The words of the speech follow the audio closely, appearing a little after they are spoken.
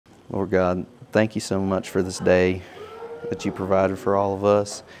Lord God, thank you so much for this day that you provided for all of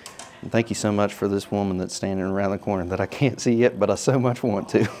us. And thank you so much for this woman that's standing around the corner that I can't see yet, but I so much want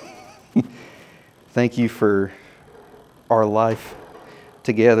to. Thank you for our life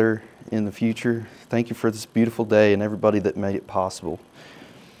together in the future. Thank you for this beautiful day and everybody that made it possible.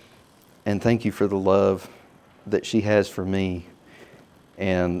 And thank you for the love that she has for me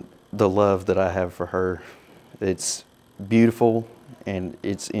and the love that I have for her. It's beautiful and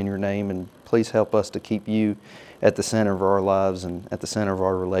it's in your name, and please help us to keep you at the center of our lives and at the center of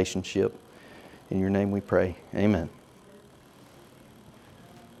our relationship. In your name we pray. Amen.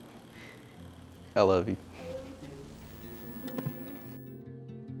 I love you.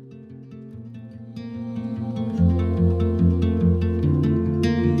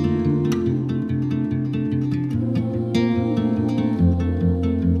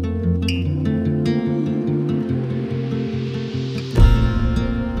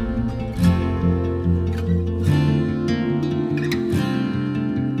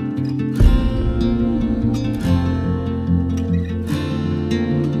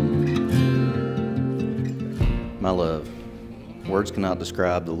 My love, words cannot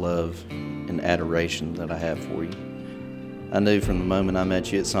describe the love and adoration that I have for you. I knew from the moment I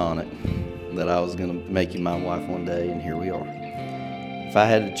met you at Sonic that I was going to make you my wife one day, and here we are. If I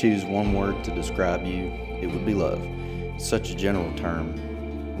had to choose one word to describe you, it would be love. It's such a general term,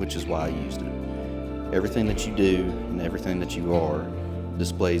 which is why I used it. Everything that you do and everything that you are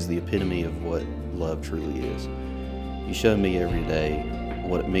displays the epitome of what love truly is. You show me every day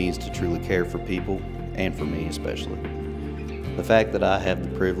what it means to truly care for people, and for me especially. The fact that I have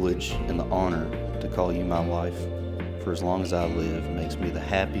the privilege and the honor to call you my wife for as long as I live makes me the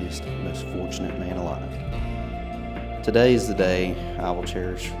happiest, most fortunate man alive. Today is the day I will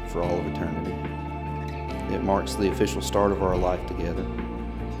cherish for all of eternity. It marks the official start of our life together.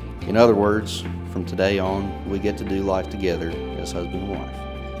 In other words, from today on, we get to do life together as husband and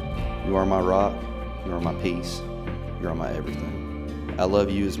wife. You are my rock, you are my peace, you are my everything. I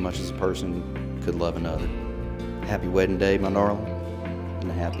love you as much as a person could love another. Happy wedding day, my darling,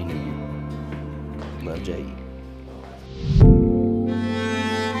 and a happy new year. Love, J.E.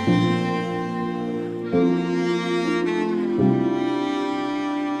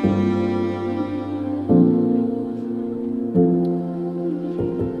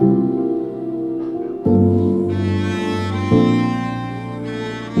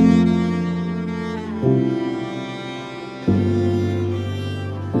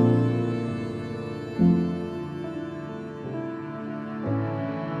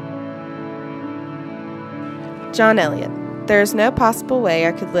 John Elliott. There is no possible way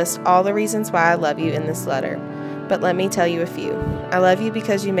I could list all the reasons why I love you in this letter, but let me tell you a few. I love you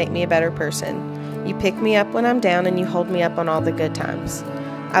because you make me a better person. You pick me up when I'm down and you hold me up on all the good times.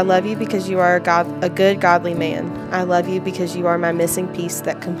 I love you because you are a good, godly man. I love you because you are my missing piece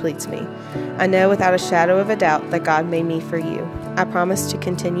that completes me. I know without a shadow of a doubt that God made me for you. I promise to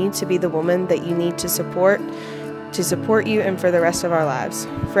continue to be the woman that you need to support you and for the rest of our lives.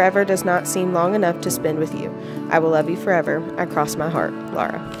 Forever does not seem long enough to spend with you. I will love you forever. I cross my heart.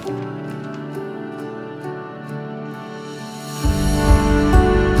 Laura.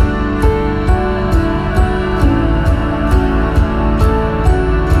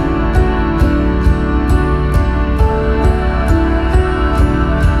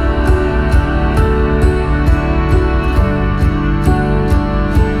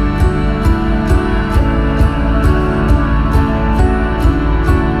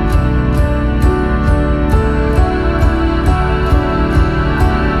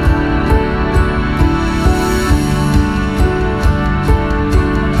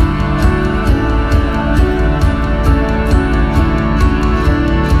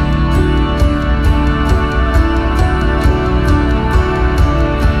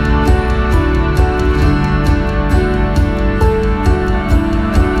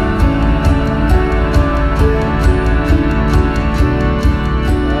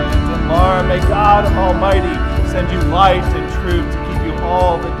 light and truth to keep you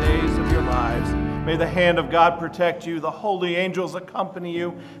all the days of your lives. May the hand of God protect you, the holy angels accompany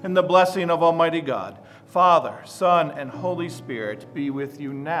you, and the blessing of Almighty God, Father, Son, and Holy Spirit be with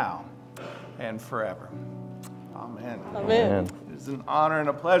you now and forever. Amen. Amen. It is an honor and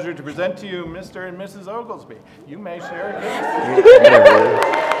a pleasure to present to you Mr. and Mrs. Oglesby. You may share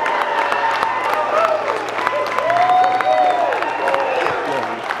it.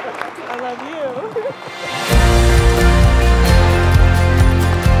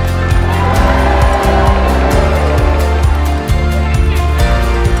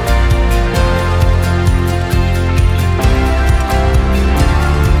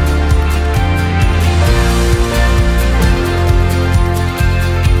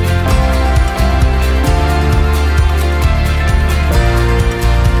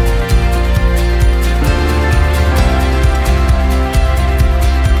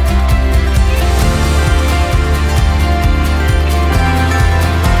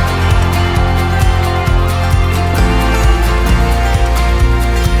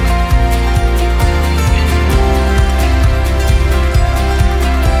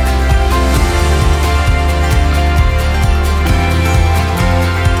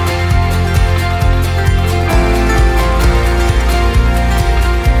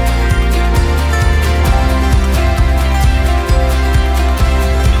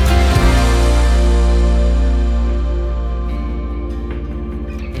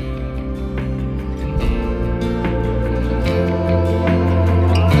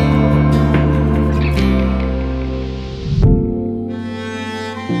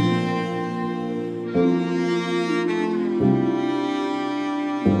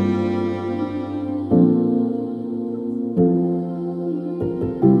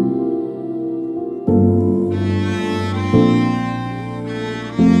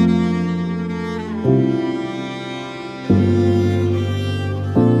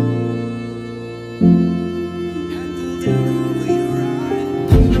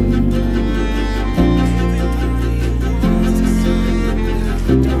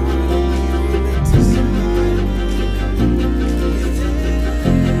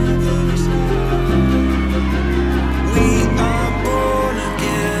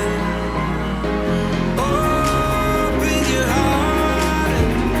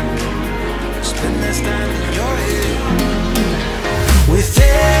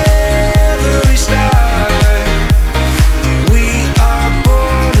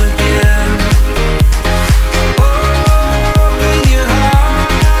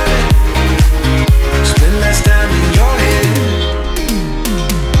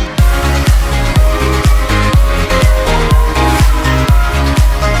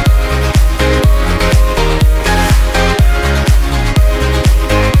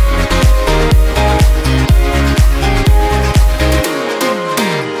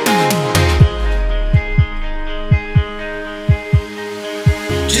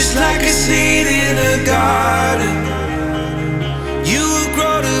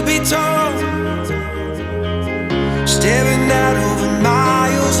 Just every